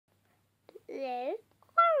blue,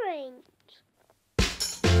 orange.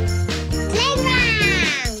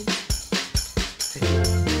 Playground!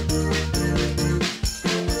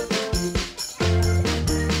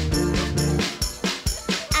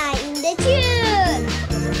 I'm the tune!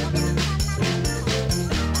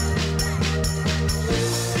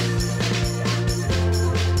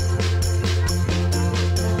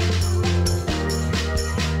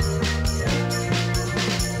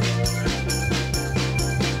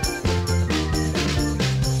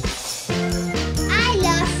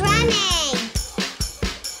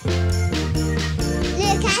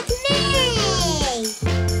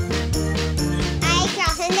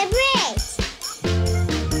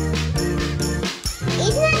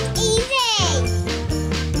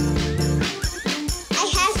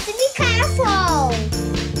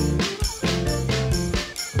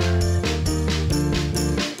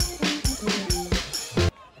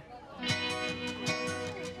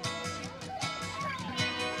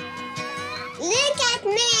 Look at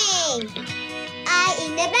me! I'm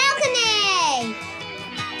in the balcony!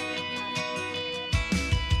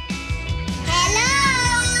 Hello!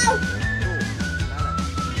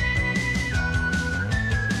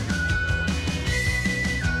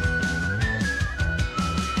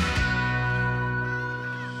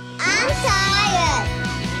 I'm tired!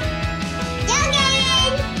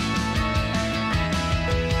 Jogging!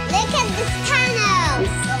 Look at this tunnel!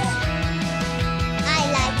 I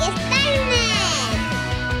like it Spider-Man!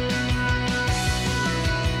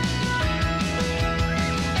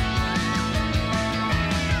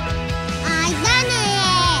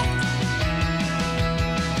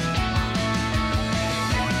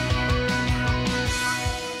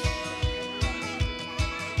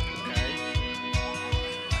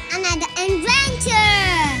 Another adventure!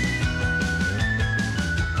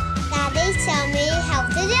 Daddy showed me how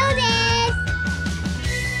to do this.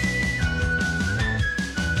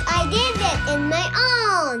 I did it in my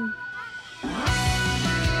own.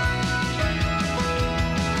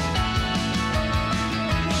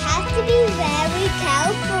 You have to be very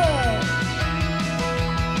careful.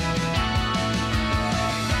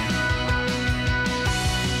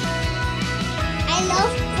 I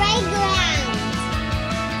love playground.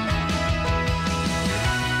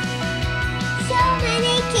 So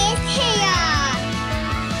many kids here.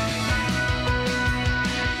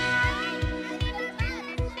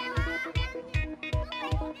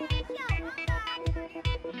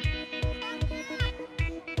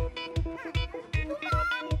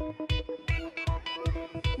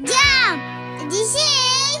 Jump! Did you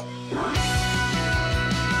see?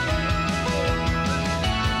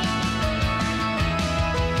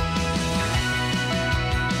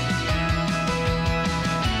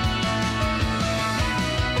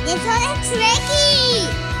 It's all tricky.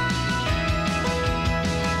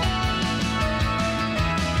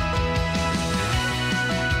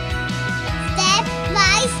 Step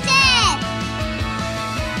by step.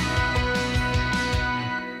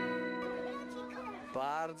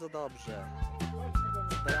 Bardzo dobrze.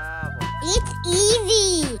 Brawo. It's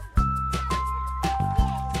easy.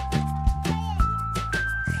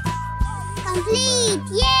 Complete.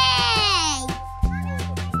 Yay!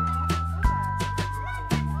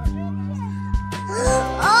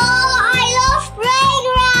 Oh, I love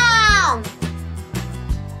playground!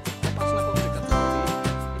 Popatrz na chłopczyka, co robi.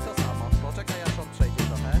 I to samo. Poczekaj, aż on przejdzie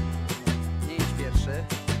trochę. Nie idź pierwszy.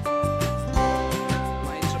 No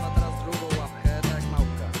i trzeba teraz drugą łapkę, tak jak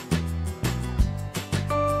małpka.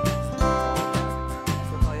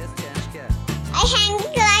 To jest ciężkie. I hang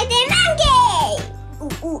like a monkey!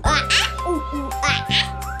 Oopsie!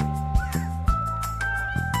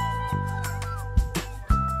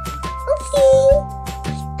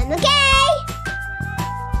 I'm okay!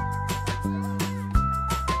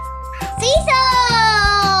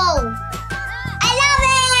 Seesaw! I love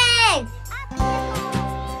it!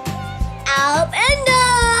 Up and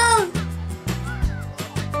down!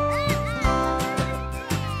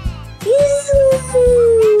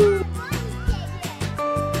 Yoo-hoo!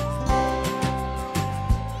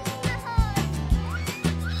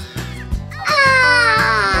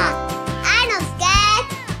 I'm not scared.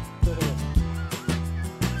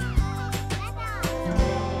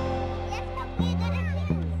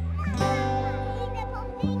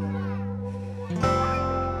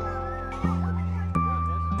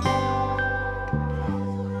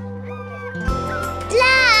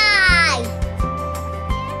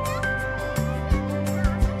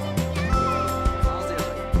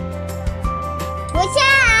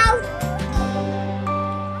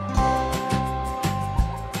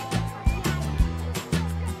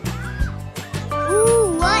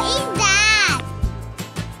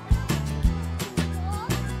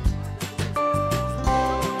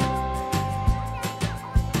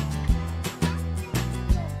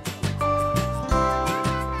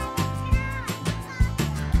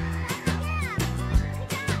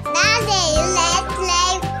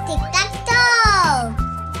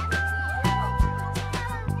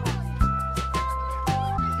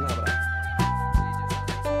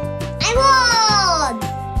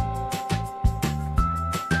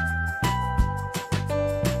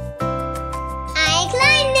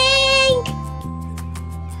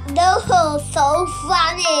 Oh, so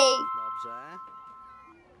funny. Dobrze.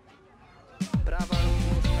 Prawa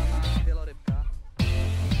łóżka na wielorybka.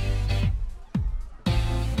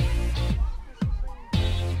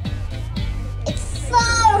 It's so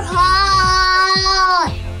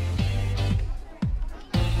hot.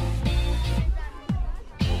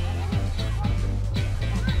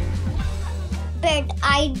 But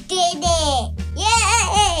I did it.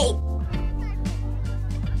 Yay!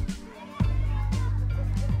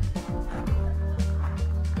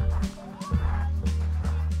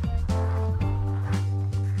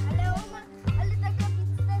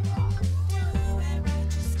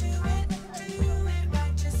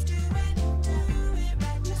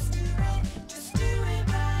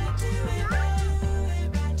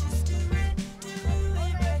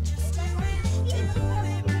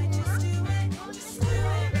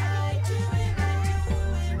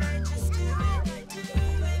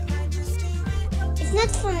 It's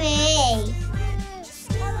not for me.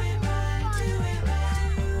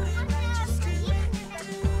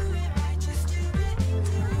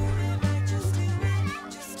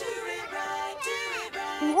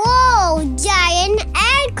 Whoa, giant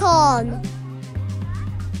aircon.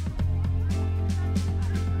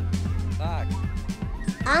 Tak.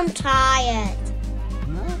 I'm tired.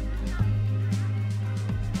 No.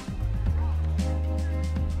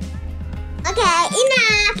 Okay,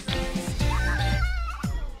 enough.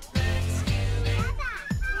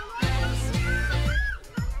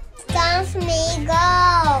 Time for me go.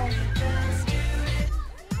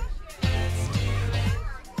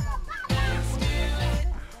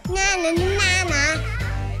 Na na na na na.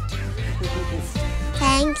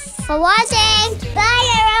 Thanks for watching. Bye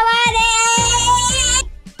everybody.